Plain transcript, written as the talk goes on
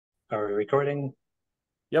Are we recording?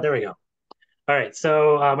 Yep. There we go. All right.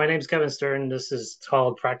 So my name's Kevin Stern. This is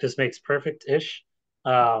called Practice Makes Perfect-ish.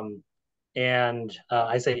 Um, and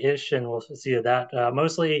I say ish, and we'll see that.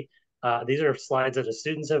 Mostly, these are slides that the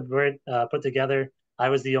students have put together. I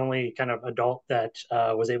was the only kind of adult that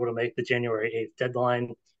was able to make the January 8th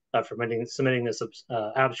deadline for submitting this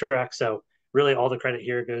abstract. So really all the credit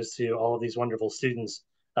here goes to all of these wonderful students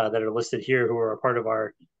that are listed here who are a part of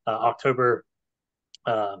our October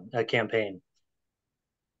campaign.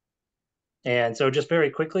 And so just very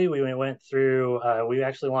quickly, we went through, we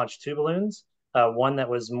actually launched two balloons, one that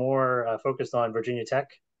was more focused on Virginia Tech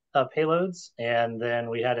payloads. And then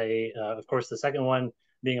we had of course, the second one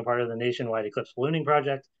being a part of the Nationwide Eclipse Ballooning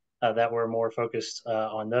Project that were more focused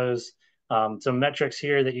on those. Some metrics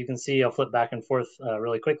here that you can see, I'll flip back and forth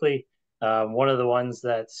really quickly. One of the ones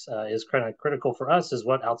that is kind of critical for us is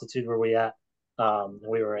what altitude were we at?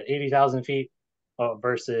 We were at 80,000 feet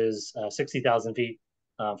versus 60,000 feet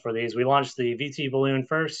for these. We launched the VT balloon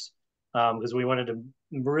first because we wanted to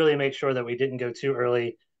really make sure that we didn't go too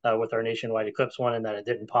early with our Nationwide Eclipse one and that it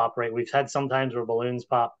didn't pop right. We've had some times where balloons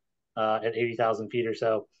pop at 80,000 feet or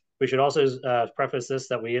so. We should also preface this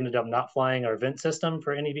that we ended up not flying our vent system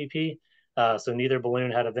for NEBP. So neither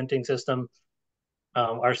balloon had a venting system.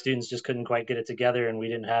 Our students just couldn't quite get it together, and we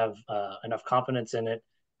didn't have enough confidence in it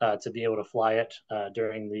to be able to fly it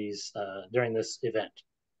during this event.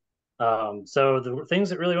 So the things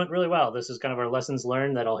that really went really well, this is kind of our lessons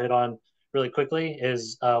learned that I'll hit on really quickly,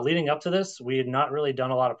 is leading up to this, we had not really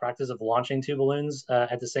done a lot of practice of launching two balloons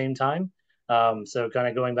at the same time. So kind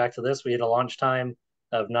of going back to this, we had a launch time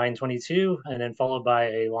of 9:22 and then followed by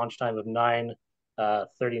a launch time of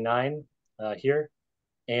 9:39 here.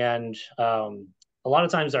 And a lot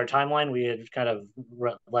of times our timeline we had kind of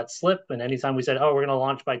let slip. And anytime we said, oh, we're going to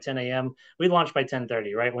launch by 10 a.m., we launched by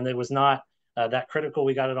 10:30, right? When it was not that critical,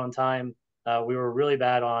 we got it on time. We were really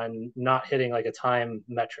bad on not hitting like a time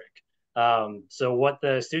metric. So what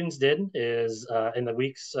the students did is in the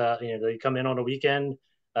weeks, they come in on a weekend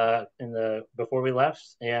before we left,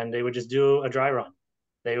 and they would just do a dry run.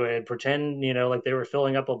 They would pretend, like they were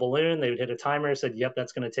filling up a balloon. They would hit a timer, said, "Yep,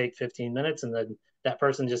 that's going to take 15 minutes," and then that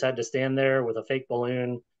person just had to stand there with a fake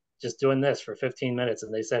balloon, just doing this for 15 minutes.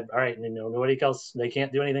 And they said, "All right, nobody else. They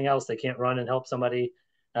can't do anything else. They can't run and help somebody."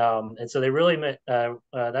 And so they really,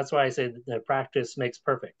 that's why I say that practice makes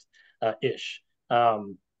perfect, ish.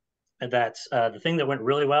 And that's the thing that went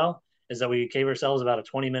really well is that we gave ourselves about a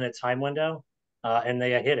 20-minute time window, and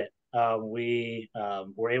they hit it. We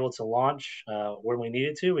were able to launch when we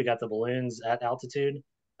needed to. We got the balloons at altitude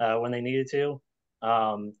when they needed to.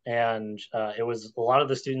 And it was a lot of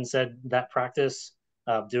the students said that practice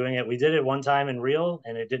doing it. We did it one time in real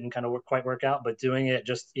and it didn't kind of quite work out, but doing it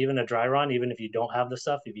just even a dry run, even if you don't have the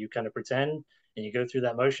stuff, if you kind of pretend and you go through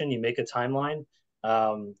that motion, you make a timeline,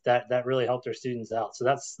 that really helped our students out. So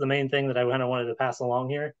that's the main thing that I kind of wanted to pass along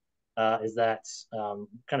here, is that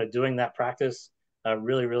kind of doing that practice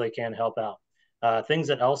really, really can help out. Things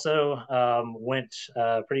that also went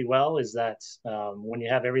pretty well is that when you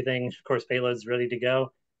have everything, of course, payloads ready to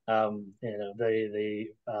go, they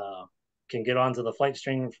can get onto the flight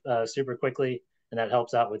stream super quickly, and that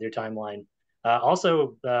helps out with your timeline.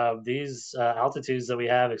 Also, these altitudes that we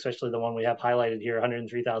have, especially the one we have highlighted here,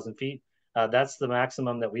 103,000 feet, that's the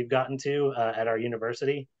maximum that we've gotten to at our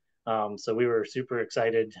university. So we were super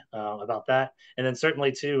excited about that. And then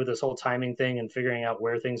certainly too, with this whole timing thing and figuring out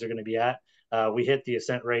where things are going to be at, we hit the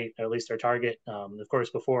ascent rate, or at least our target. Of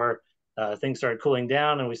course, before things started cooling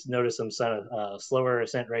down and we noticed some slower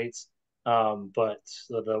ascent rates. But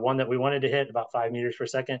the one that we wanted to hit, about 5 meters per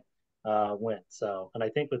second, went. So, and I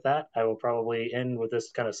think with that, I will probably end with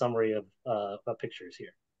this kind of summary of pictures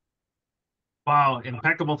here. Wow,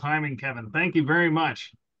 impeccable timing, Kevin. Thank you very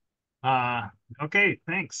much. Uh, okay,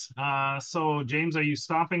 thanks. So James, are you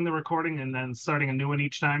stopping the recording and then starting a new one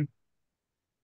each time?